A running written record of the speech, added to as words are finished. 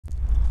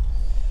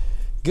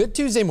Good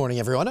Tuesday morning,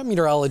 everyone. I'm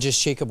meteorologist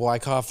Jacob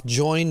Wycoff,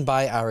 joined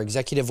by our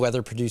executive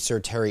weather producer,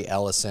 Terry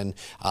Eliasen.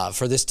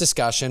 For this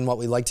discussion, what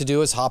we like to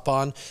do is hop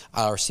on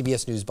our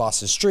CBS News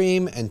Boston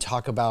stream and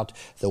talk about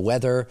the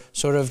weather,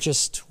 sort of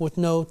just with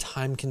no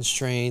time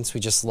constraints. We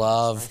just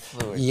love,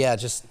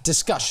 just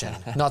discussion.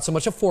 Not so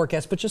much a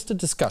forecast, but just a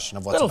discussion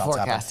of what's about to happen.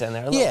 Little forecast in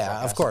there.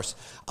 Yeah, of course.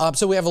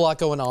 So we have a lot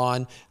going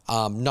on,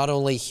 not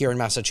only here in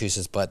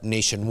Massachusetts, but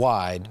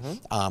nationwide.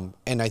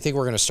 And I think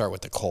we're going to start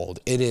with the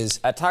cold. It's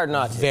hard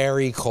not to.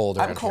 Very cold.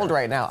 I'm cold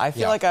right now. I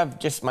feel like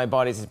my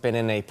body's been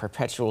in a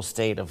perpetual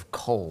state of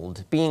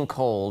cold, being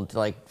cold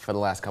like for the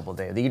last couple of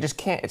days. You just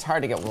can't, it's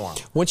hard to get warm.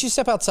 Once you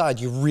step outside,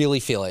 you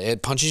really feel it.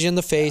 It punches you in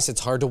the face.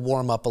 It's hard to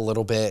warm up a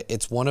little bit.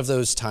 It's one of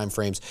those time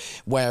frames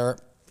where,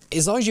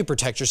 as long as you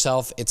protect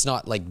yourself, it's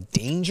not like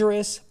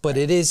dangerous, but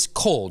it is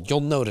cold. You'll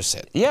notice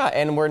it. Yeah,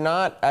 and we're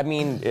not, I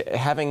mean,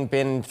 having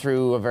been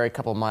through a very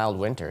couple mild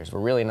winters,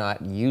 we're really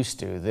not used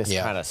to this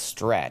kind of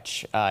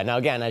stretch. Now,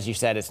 again, as you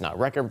said, it's not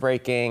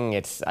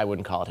record-breaking. I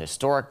wouldn't call it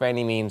historic by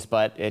any means,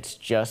 but it's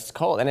just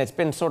cold. And it's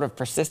been sort of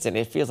persistent.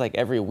 It feels like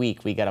every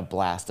week we get a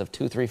blast of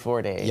 2, 3,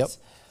 4 days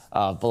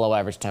of below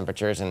average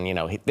temperatures. And, you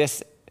know,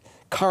 this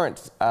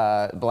current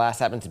blast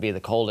happens to be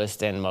the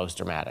coldest and most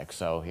dramatic,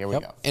 so here we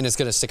go. And it's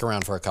going to stick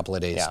around for a couple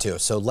of days too.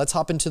 So let's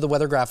hop into the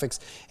weather graphics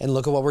and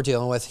look at what we're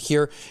dealing with.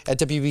 Here at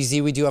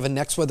WBZ, we do have a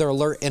next weather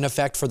alert in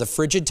effect for the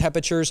frigid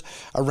temperatures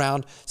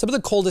around some of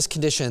the coldest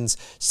conditions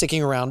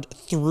sticking around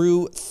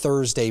through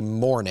Thursday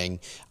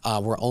morning.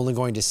 We're only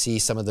going to see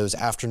some of those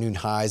afternoon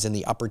highs in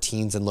the upper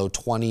teens and low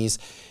 20s,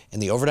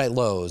 and the overnight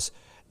lows,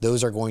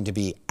 those are going to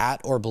be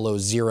at or below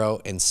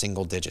 0 in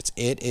single digits.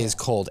 It is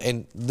cold,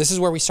 and this is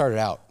where we started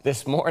out.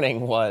 This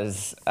morning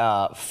was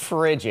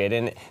frigid,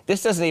 and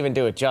this doesn't even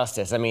do it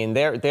justice. I mean,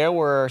 there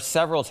were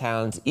several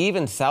towns,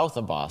 even south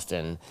of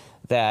Boston,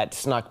 that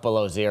snuck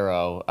below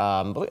 0.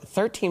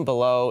 13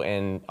 below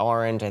in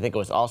Orange. I think it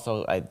was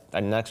also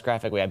a next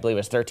graphic. I believe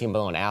it was 13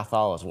 below in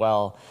Athol as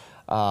well.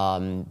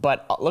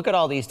 But look at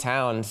all these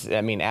towns.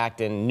 I mean,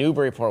 Acton,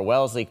 Newburyport,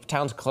 Wellesley,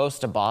 towns close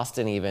to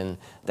Boston even,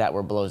 that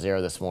were below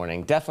 0 this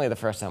morning. Definitely the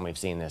first time we've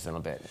seen this in a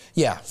bit.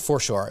 Yeah, for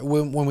sure.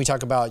 When we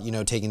talk about, you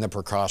know, taking the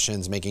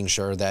precautions, making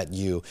sure that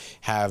you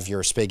have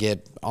your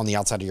spigot on the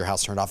outside of your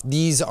house turned off,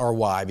 these are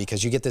why,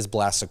 because you get this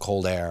blast of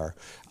cold air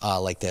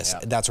like this.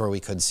 That's where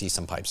we could see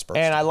some pipes burst.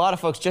 And a lot of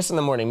folks, just in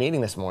the morning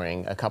meeting this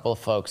morning, a couple of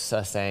folks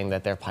saying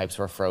that their pipes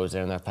were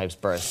frozen and their pipes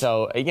burst.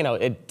 So, you know,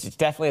 it's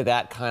definitely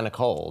that kind of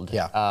cold.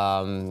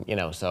 You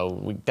know, so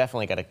we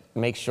definitely got to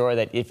make sure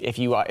that if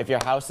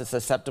your house is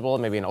susceptible,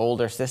 maybe an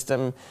older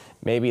system,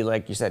 maybe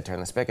like you said, turn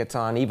the spigots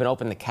on, even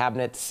open the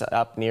cabinets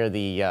up near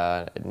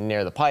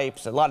the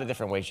pipes. A lot of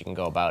different ways you can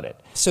go about it.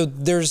 So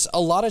there's a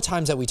lot of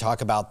times that we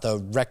talk about the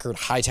record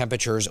high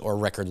temperatures or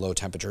record low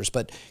temperatures,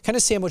 but kind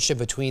of sandwiched in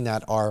between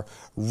that are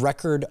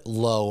record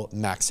low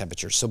max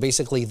temperatures. So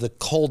basically the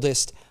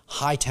coldest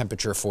high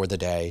temperature for the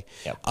day.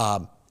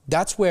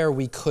 That's where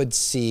we could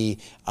see,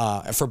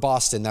 for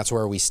Boston, that's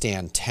where we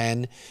stand,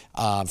 10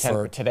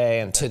 for today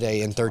and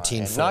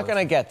 13 for... Not going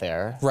to get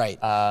there. Right.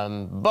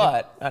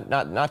 But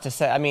not to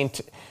say, I mean,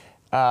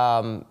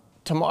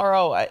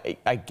 tomorrow,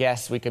 I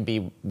guess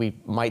we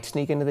might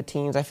sneak into the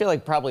teens. I feel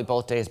like probably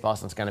both days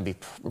Boston's going to be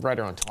right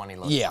around 20,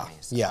 low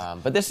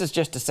 20s. But this is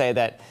just to say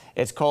that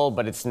it's cold,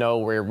 but it's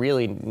nowhere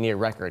really near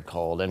record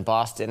cold. And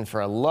Boston,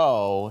 for a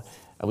low,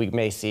 we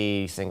may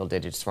see single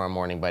digits tomorrow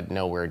morning, but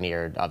nowhere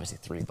near, obviously,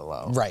 3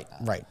 below. Right.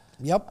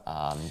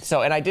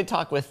 And I did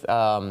talk with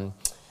the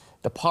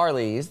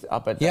Parleys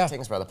up at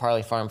Tingsboro, the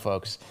Parley Farm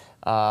folks.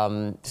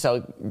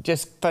 So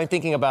just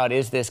thinking about,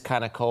 is this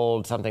kind of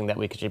cold something that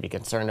we should be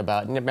concerned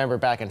about? And remember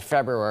back in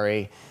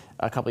February,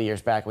 a couple of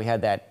years back, we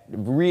had that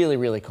really,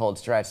 really cold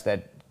stretch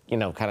that, you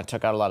know, kind of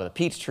took out a lot of the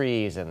peach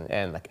trees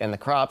and the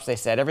crops. They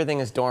said everything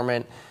is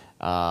dormant.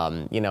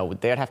 You know,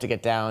 they'd have to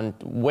get down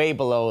way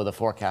below the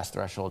forecast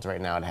thresholds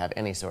right now to have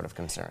any sort of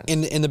concern.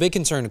 And the big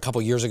concern a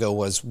couple years ago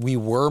was we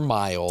were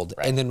mild,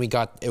 and then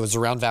it was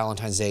around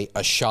Valentine's Day,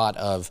 a shot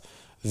of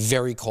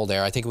very cold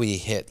air. I think we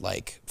hit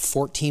like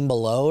 14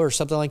 below or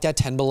something like that,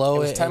 10 below. It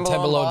was 10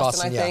 below in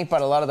Boston, I think,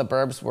 but a lot of the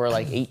burbs were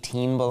like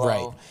 18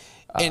 below.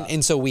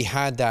 And so we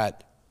had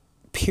that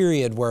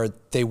period where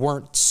they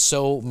weren't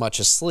so much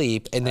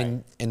asleep,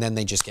 and then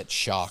they just get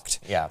shocked.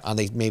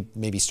 They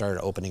maybe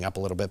started opening up a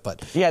little bit,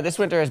 but this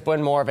winter has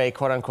been more of a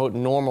quote-unquote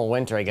normal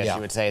winter, I guess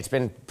you would say. It's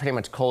been pretty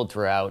much cold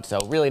throughout, so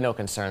really no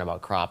concern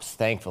about crops,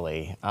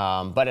 thankfully.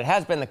 But it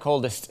has been the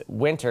coldest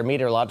winter,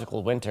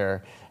 meteorological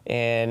winter,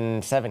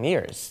 in 7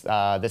 years.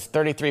 This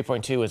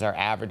 33.2 is our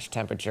average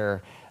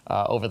temperature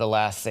over the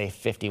last, say,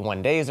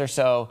 51 days or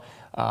so.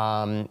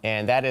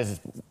 And that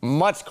is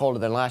much colder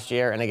than last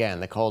year, and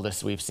again, the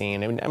coldest we've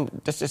seen. And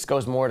this just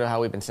goes more to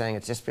how we've been saying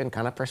it's just been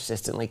kind of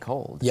persistently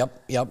cold.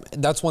 Yep.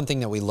 That's one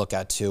thing that we look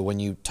at too when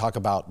you talk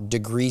about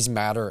degrees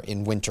matter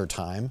in winter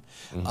time.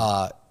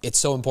 It's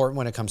so important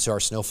when it comes to our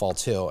snowfall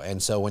too.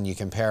 And so when you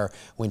compare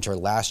winter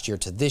last year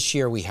to this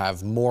year, we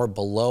have more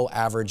below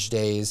average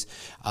days.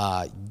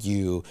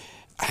 You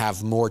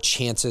have more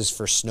chances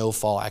for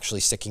snowfall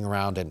actually sticking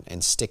around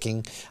and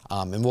sticking.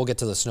 And we'll get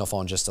to the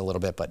snowfall in just a little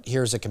bit, but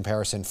here's a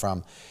comparison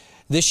from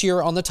this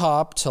year on the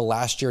top to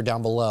last year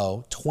down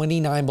below.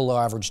 29 below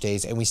average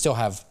days, and we still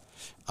have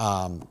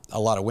a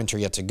lot of winter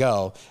yet to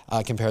go.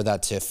 Compare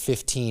that to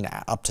 15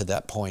 up to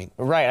that point.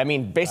 Right. I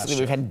mean, basically,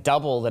 we've had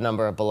double the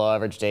number of below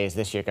average days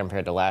this year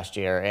compared to last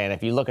year. And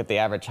if you look at the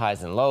average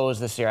highs and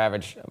lows this year,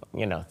 average,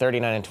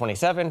 39 and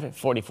 27,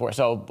 44.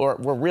 So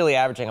we're really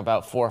averaging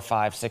about 4,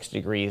 5, 6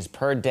 degrees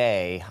per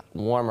day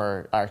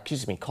warmer, or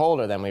excuse me,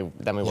 colder than we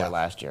were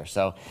last year.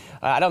 So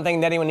I don't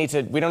think anyone needs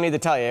to. We don't need to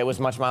tell you it was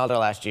much milder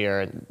last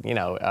year.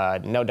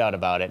 No doubt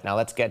about it. Now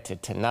let's get to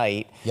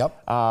tonight.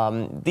 Yep.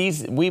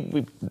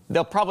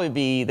 They'll probably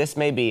be. This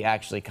may be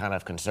actually kind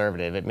of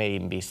conservative. It may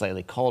even be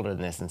slightly colder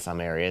than this in some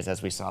areas,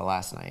 as we saw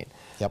last night.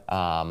 Yep.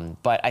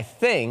 But I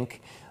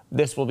think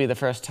this will be the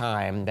first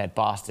time that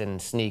Boston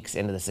sneaks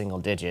into the single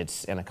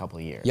digits in a couple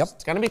of years. Yep.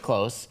 It's going to be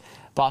close.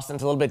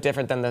 Boston's a little bit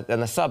different than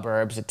the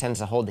suburbs. It tends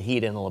to hold the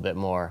heat in a little bit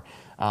more.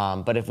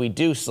 But if we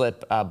do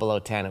slip below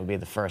 10, it would be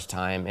the first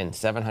time in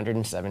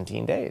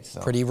 717 days.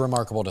 So pretty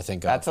remarkable to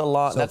think of. That's a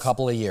long. So that's a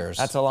couple of years.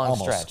 That's a long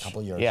almost stretch. A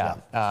couple of years. Yeah.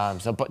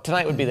 But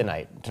tonight would be the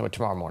night.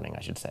 Tomorrow morning,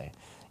 I should say,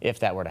 if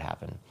that were to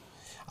happen.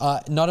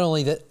 Not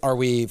only that are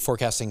we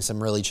forecasting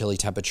some really chilly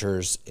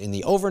temperatures in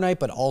the overnight,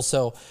 but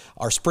also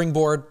our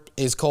springboard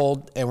is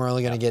cold, and we're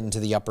only going to get into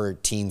the upper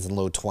teens and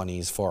low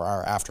 20s for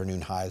our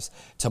afternoon highs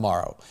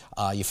tomorrow.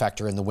 You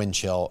factor in the wind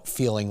chill,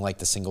 feeling like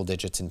the single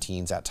digits and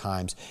teens at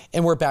times,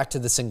 and we're back to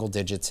the single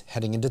digits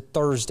heading into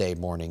Thursday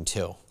morning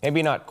too.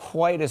 Maybe not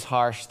quite as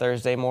harsh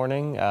Thursday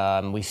morning.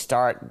 We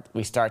start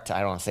to, I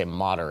don't want to say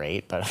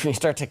moderate, but we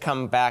start to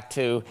come back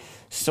to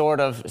sort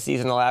of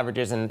seasonal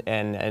averages,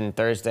 and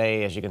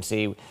Thursday, as you can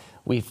see,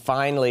 we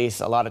finally,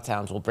 a lot of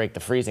towns will break the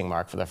freezing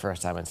mark for the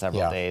first time in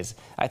several days.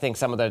 I think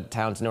some of the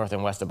towns north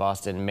and west of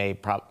Boston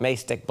may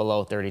stick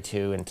below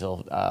 32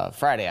 until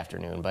Friday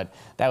afternoon, but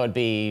that would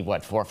be,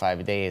 what, 4 or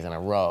 5 days in a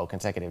row,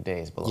 consecutive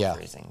days below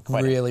freezing.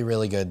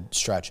 Really good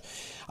stretch.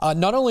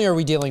 Not only are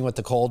we dealing with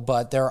the cold,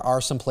 but there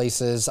are some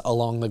places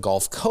along the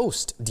Gulf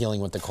Coast dealing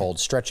with the cold,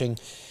 stretching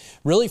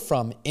really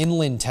from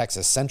inland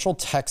Texas, central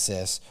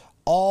Texas,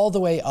 all the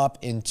way up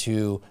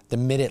into the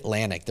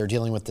mid-Atlantic. They're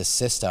dealing with this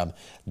system.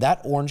 That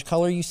orange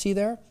color you see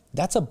there,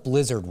 that's a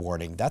blizzard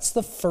warning. That's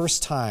the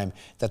first time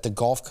that the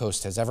Gulf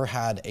Coast has ever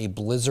had a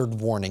blizzard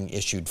warning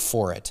issued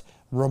for it.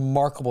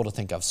 Remarkable to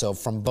think of. So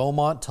from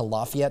Beaumont to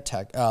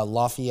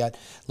Lafayette,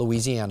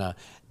 Louisiana,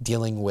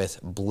 dealing with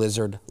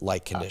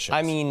blizzard-like conditions.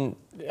 I mean,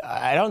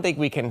 I don't think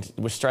we can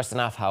stress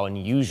enough how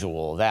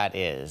unusual that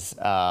is.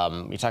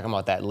 You're talking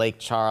about that Lake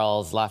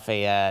Charles,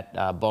 Lafayette,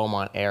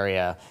 Beaumont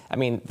area. I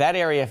mean, that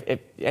area, if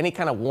any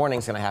kind of warning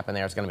is going to happen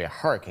there, it's going to be a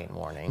hurricane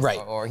warning, right?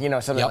 Or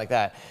something like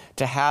that.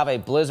 To have a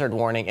blizzard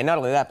warning, and not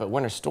only that, but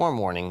winter storm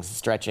warnings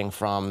stretching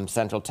from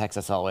central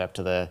Texas all the way up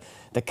to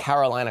the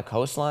Carolina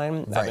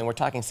coastline. Right. I mean, we're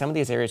talking some of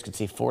these areas could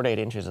see 4 to 8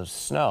 inches of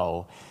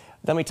snow.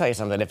 Let me tell you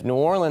something. If New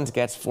Orleans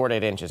gets 4 to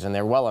 8 inches, and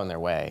they're well on their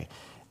way,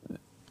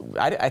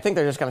 I think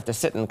they're just going to have to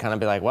sit and kind of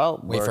be like, well,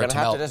 we're going to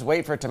have to just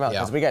wait for it to melt,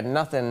 because we got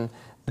nothing.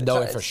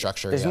 No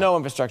infrastructure. There's no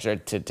infrastructure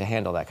to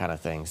handle that kind of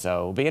thing. So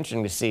it'll be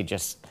interesting to see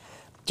just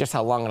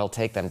how long it'll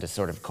take them to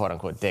sort of, quote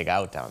unquote, dig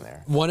out down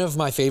there. One of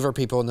my favorite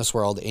people in this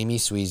world, Amy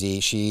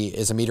Sweezy, she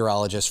is a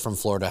meteorologist from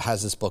Florida,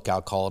 has this book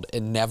out called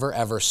It Never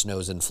Ever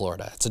Snows in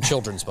Florida. It's a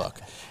children's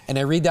book. And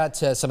I read that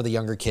to some of the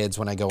younger kids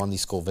when I go on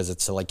these school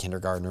visits to like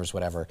kindergartners,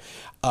 whatever.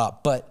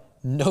 But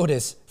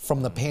notice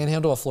from the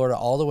panhandle of Florida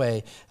all the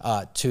way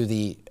to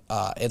the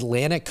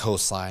Atlantic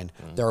coastline,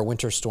 there are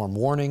winter storm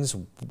warnings,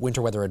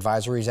 winter weather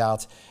advisories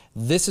out.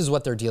 This is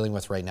what they're dealing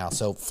with right now.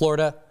 So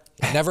Florida,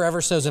 it never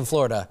ever snows in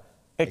Florida.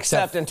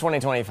 Except in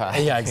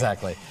 2025. Yeah,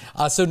 exactly.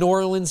 So New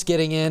Orleans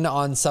getting in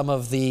on some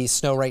of the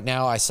snow right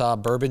now. I saw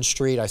Bourbon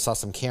Street. I saw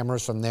some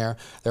cameras from there.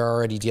 They're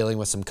already dealing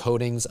with some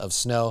coatings of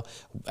snow.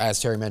 As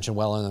Terry mentioned,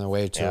 well on their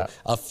way to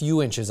a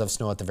few inches of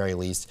snow at the very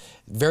least.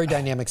 Very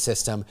dynamic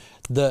system.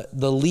 The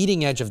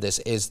leading edge of this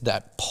is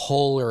that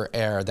polar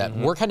air that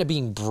we're kind of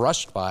being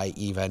brushed by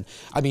even.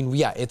 I mean,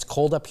 yeah, it's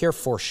cold up here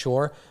for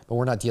sure, but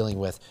we're not dealing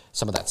with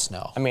some of that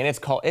snow. I mean, it's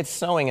cold. It's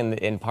snowing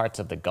in parts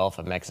of the Gulf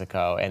of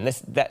Mexico, and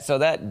so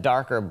that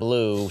darker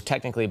blue,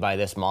 technically by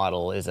this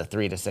model, is a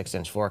 3 to 6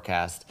 inch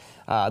forecast.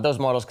 Those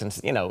models can,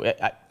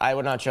 I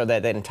would not show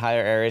that the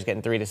entire area is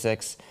getting 3 to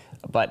 6,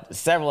 but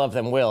several of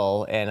them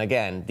will. And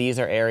again, these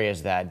are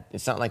areas that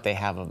it's not like they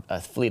have a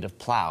fleet of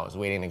plows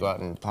waiting to go out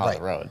and plow the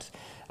roads.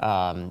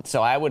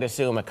 So I would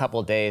assume a couple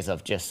of days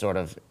of just sort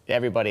of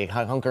everybody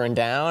hunkering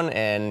down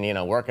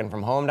and working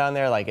from home down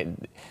there,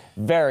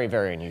 very,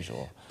 very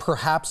unusual.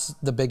 Perhaps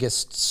the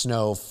biggest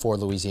snow for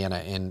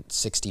Louisiana in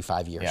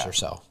 65 years or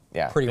so.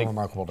 Yeah, pretty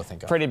remarkable to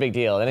think of. Pretty big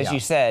deal. And as you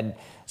said,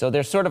 so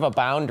there's sort of a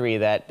boundary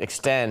that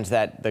extends,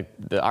 that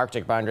the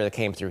Arctic boundary that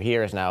came through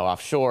here is now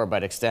offshore,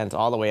 but extends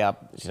all the way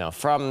up,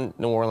 from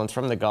New Orleans,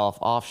 from the Gulf,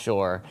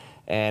 offshore.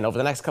 And over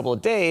the next couple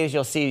of days,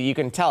 you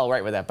can tell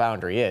right where that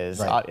boundary is.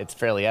 Right. It's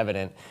fairly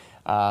evident.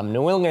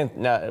 New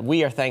England,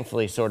 we are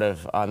thankfully sort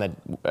of on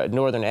the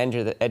northern edge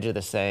of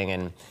this thing,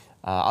 and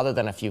other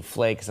than a few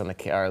flakes on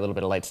or a little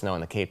bit of light snow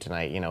on the Cape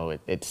tonight,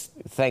 it's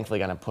thankfully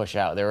going to push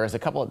out. There was a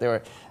couple.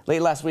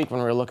 Late last week when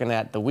we were looking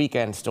at the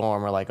weekend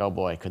storm, we're like, oh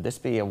boy, could this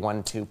be a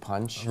 1-2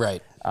 punch?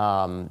 Right.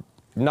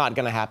 Not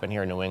going to happen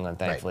here in New England,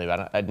 thankfully.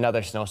 Right. But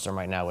another snowstorm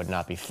right now would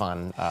not be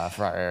fun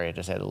for our area,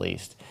 to say the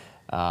least.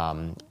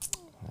 The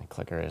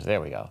clicker is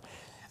there. We go.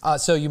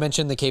 So you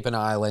mentioned the Cape and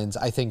Islands.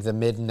 I think the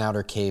mid and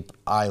outer Cape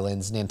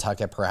Islands,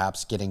 Nantucket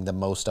perhaps getting the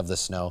most of the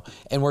snow.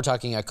 And we're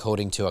talking a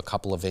coating to a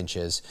couple of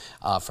inches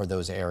for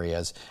those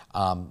areas.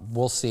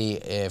 We'll see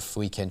if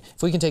we can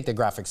take the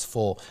graphics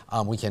full,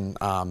 we can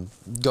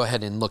go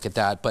ahead and look at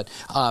that. But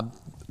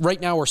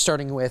right now we're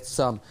starting with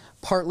some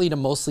partly to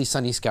mostly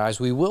sunny skies.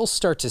 We will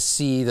start to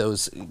see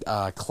those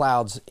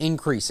clouds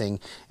increasing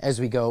as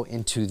we go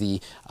into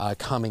the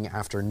coming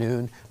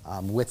afternoon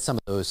with some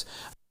of those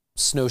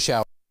snow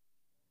showers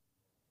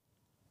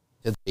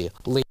in the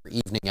later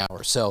evening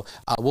hours. So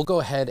we'll go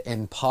ahead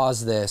and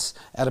pause this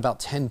at about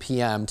 10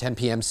 p.m. 10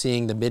 p.m.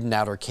 seeing the mid and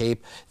outer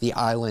Cape, the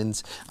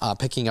islands,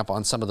 picking up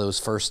on some of those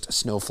first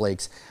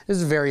snowflakes. This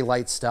is very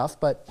light stuff,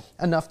 but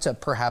enough to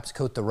perhaps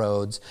coat the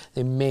roads.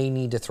 They may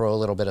need to throw a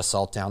little bit of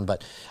salt down,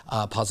 but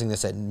pausing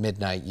this at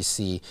midnight, you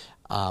see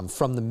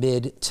from the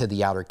mid to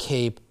the outer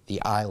Cape,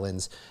 the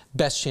islands,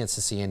 best chance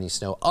to see any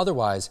snow.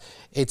 Otherwise,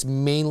 it's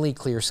mainly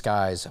clear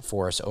skies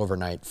for us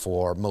overnight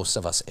for most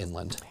of us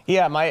inland.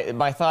 Yeah,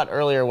 my thought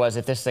earlier was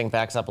if this thing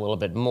backs up a little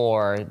bit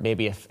more,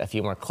 maybe a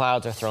few more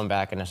clouds are thrown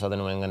back into southern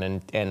New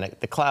England, and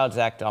the clouds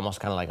act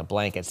almost kind of like a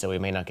blanket, so we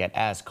may not get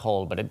as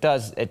cold, but it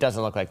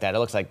doesn't look like that. It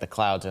looks like the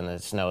clouds and the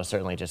snow is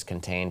certainly just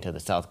contained to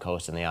the south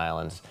coast and the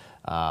islands.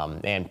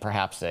 And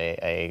perhaps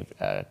a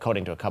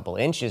coating to a couple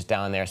inches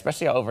down there,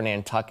 especially over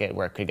Nantucket,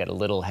 where it could get a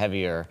little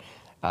heavier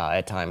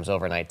at times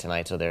overnight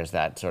tonight. So there's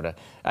that sort of,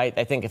 I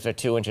think if the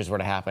 2 inches were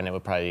to happen, it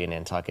would probably be in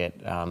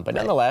Nantucket. But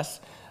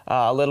nonetheless,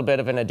 a little bit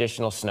of an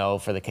additional snow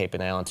for the Cape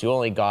and Islands, who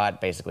only got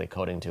basically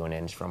coating to an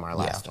inch from our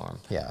last storm.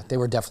 Yeah, they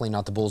were definitely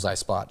not the bullseye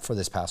spot for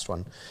this past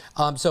one.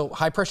 So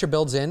high pressure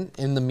builds in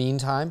the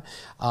meantime.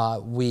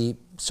 We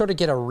sort of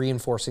get a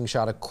reinforcing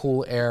shot of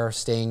cool air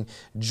staying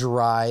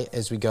dry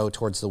as we go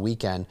towards the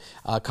weekend.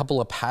 A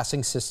couple of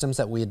passing systems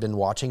that we had been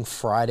watching.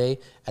 Friday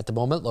at the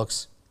moment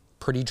looks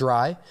pretty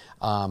dry,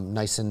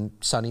 nice and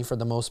sunny for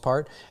the most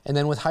part. And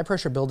then with high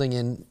pressure building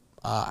in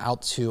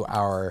out to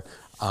our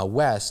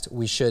west,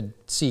 we should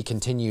see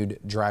continued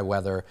dry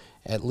weather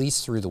at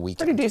least through the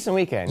weekend. Pretty decent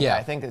weekend. Yeah,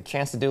 I think a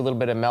chance to do a little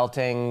bit of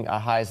melting,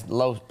 highs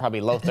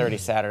probably low 30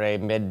 Saturday,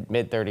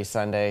 mid 30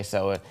 Sunday.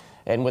 So,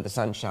 and with the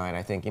sunshine,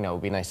 I think, it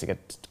would be nice to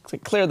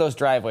clear those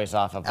driveways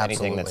off of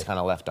anything that's kind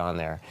of left on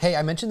there. Hey,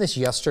 I mentioned this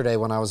yesterday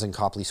when I was in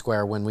Copley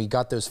Square. When we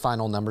got those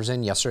final numbers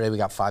in, yesterday we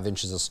got 5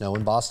 inches of snow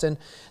in Boston.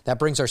 That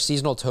brings our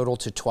seasonal total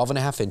to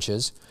 12.5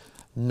 inches.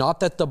 Not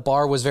that the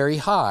bar was very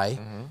high,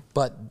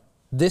 but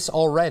this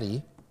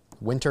already,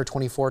 winter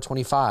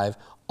 24-25,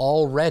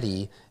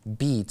 already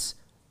beats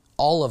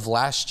all of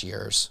last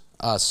year's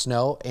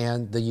snow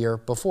and the year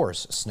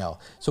before's snow.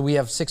 So we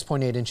have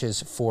 6.8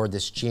 inches for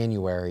this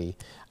January.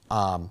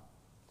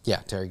 Yeah,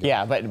 Terry.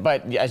 Yeah,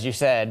 but as you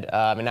said,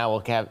 and now we'll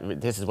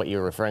have, this is what you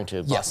were referring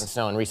to, Boston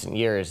snow in recent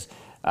years.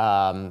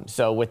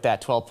 So with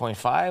that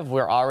 12.5,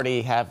 we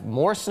already have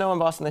more snow in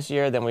Boston this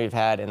year than we've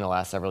had in the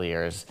last several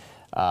years.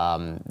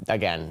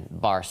 Again,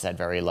 bar set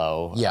very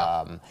low.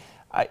 Yeah.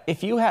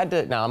 If you had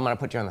to, now I'm going to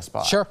put you on the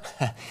spot. Sure.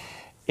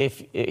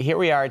 Here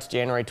we are, it's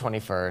January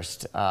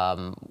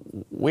 21st.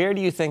 Where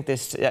do you think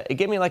this,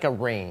 give me like a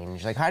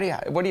range. Like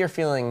what are your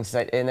feelings?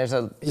 And there's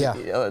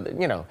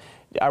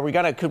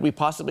could we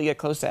possibly get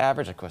close to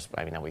average? Of course,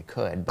 I mean, we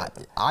could.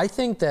 But. I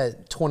think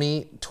that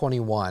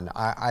 2021,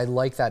 I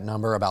like that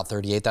number, about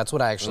 38. That's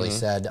what I actually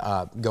said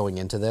going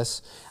into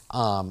this,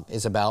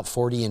 is about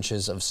 40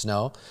 inches of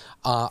snow.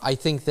 I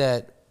think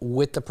that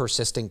with the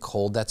persistent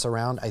cold that's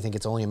around, I think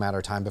it's only a matter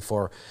of time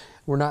before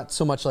we're not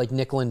so much like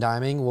nickel and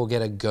diming. We'll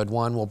get a good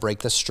one. We'll break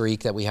the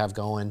streak that we have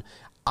going.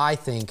 I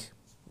think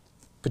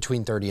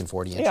between 30 and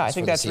 40 inches. Yeah, I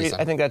think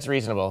that's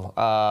reasonable.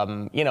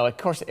 Of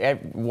course,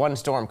 one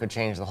storm could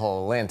change the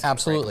whole landscape.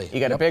 Absolutely. Right? You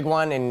got a big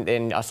one,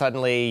 and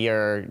suddenly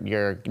you're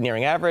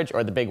nearing average,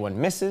 or the big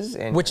one misses.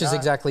 Which is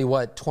exactly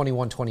what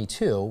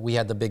 21-22. We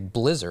had the big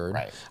blizzard.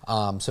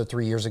 Right. So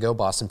 3 years ago,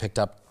 Boston picked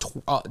up.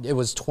 It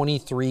was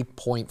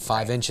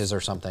 23.5 inches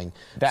or something.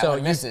 That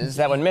one misses.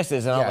 That one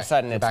misses, and all of a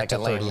sudden it's like a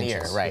late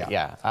year. Right.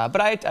 Yeah.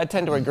 But I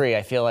tend to agree.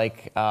 I feel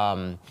like.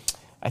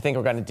 I think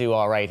we're going to do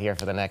all right here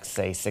for the next,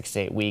 say, 6 to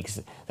 8 weeks.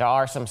 There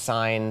are some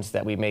signs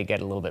that we may get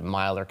a little bit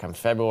milder come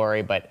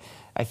February, but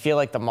I feel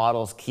like the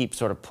models keep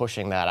sort of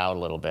pushing that out a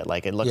little bit.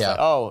 Like it looks like,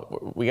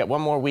 oh, we got one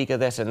more week of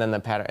this, and then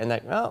the pattern, and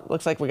then, well,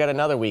 looks like we got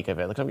another week of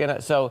it. Looks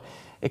like so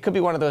it could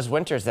be one of those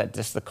winters that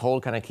just the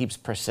cold kind of keeps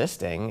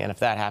persisting, and if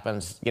that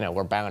happens,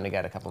 we're bound to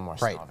get a couple more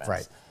snow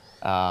events.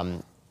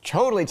 Right.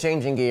 Totally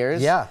changing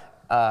gears. Yeah.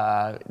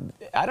 I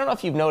don't know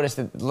if you've noticed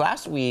that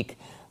last week,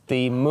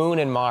 the moon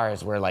and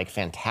Mars were like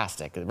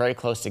fantastic, very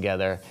close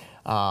together.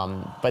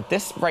 But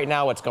this right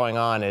now, what's going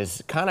on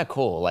is kind of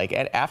cool. Like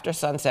after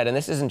sunset, and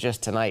this isn't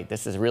just tonight,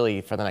 this is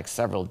really for the next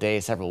several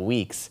days, several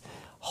weeks,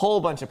 whole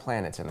bunch of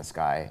planets in the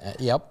sky.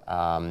 Yep.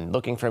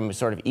 Looking from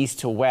sort of east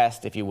to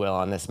west, if you will,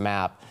 on this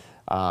map.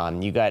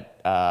 You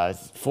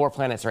got 4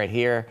 planets right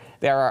here.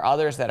 There are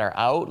others that are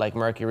out, like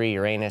Mercury,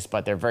 Uranus,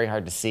 but they're very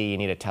hard to see. You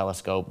need a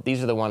telescope.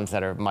 These are the ones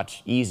that are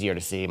much easier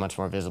to see, much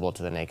more visible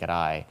to the naked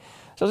eye.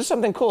 So there's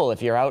something cool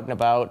if you're out and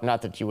about.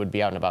 Not that you would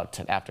be out and about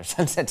after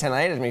sunset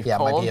tonight. It's cold. Yeah, it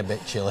might be a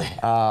bit chilly.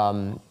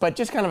 But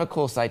just kind of a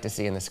cool sight to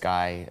see in the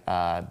sky.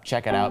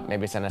 Check it out.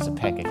 Maybe send us a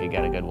pic if you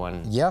get a good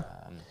one. Yeah.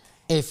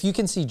 If you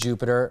can see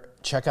Jupiter,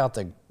 check out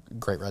the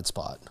Great Red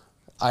Spot.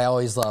 I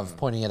always love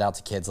pointing it out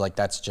to kids, like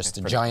that's just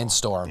a giant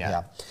storm.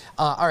 Yeah.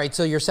 All right,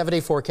 so your 7-day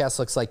forecast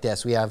looks like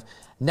this. We have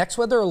next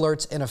weather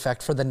alerts in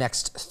effect for the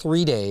next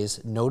 3 days.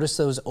 Notice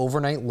those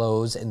overnight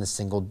lows in the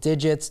single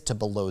digits to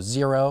below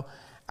 0.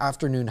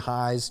 Afternoon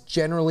highs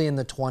generally in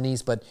the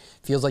 20s, but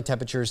feels like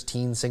temperatures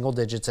teen single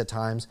digits at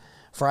times.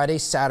 Friday,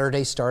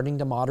 Saturday starting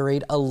to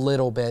moderate a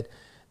little bit.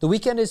 The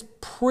weekend is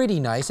pretty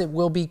nice. It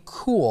will be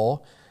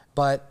cool,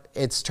 but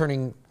it's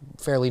turning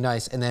fairly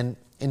nice. And then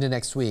into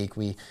next week,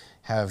 we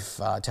have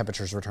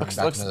temperatures returning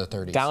back into the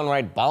 30s.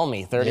 Downright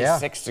balmy,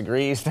 36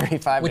 degrees,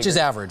 35 Which degrees. is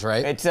average,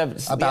 right? It's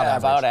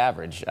about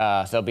average.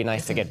 So it'll be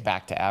nice to get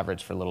back to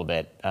average for a little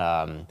bit.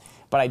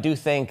 But I do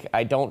think,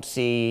 I don't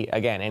see,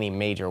 again, any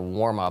major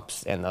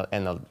warm-ups in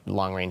the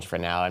long range for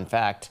now. In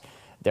fact,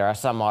 there are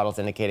some models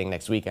indicating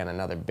next weekend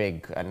another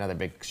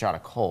big shot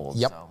of cold.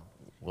 Yep. So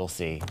we'll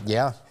see.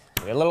 Yeah.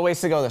 We have a little ways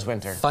to go this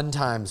winter. Fun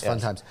times, fun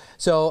times.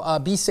 So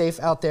be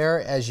safe out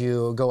there as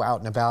you go out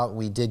and about.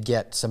 We did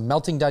get some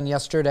melting done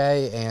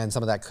yesterday, and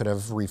some of that could have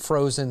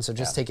refrozen. So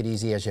just take it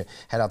easy as you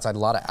head outside. A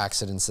lot of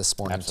accidents this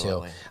morning,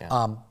 too.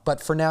 Yeah.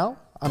 But for now,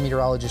 I'm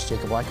meteorologist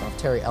Jacob Wycoff,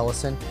 Terry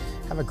Eliasen.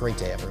 Have a great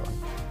day,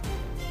 everyone.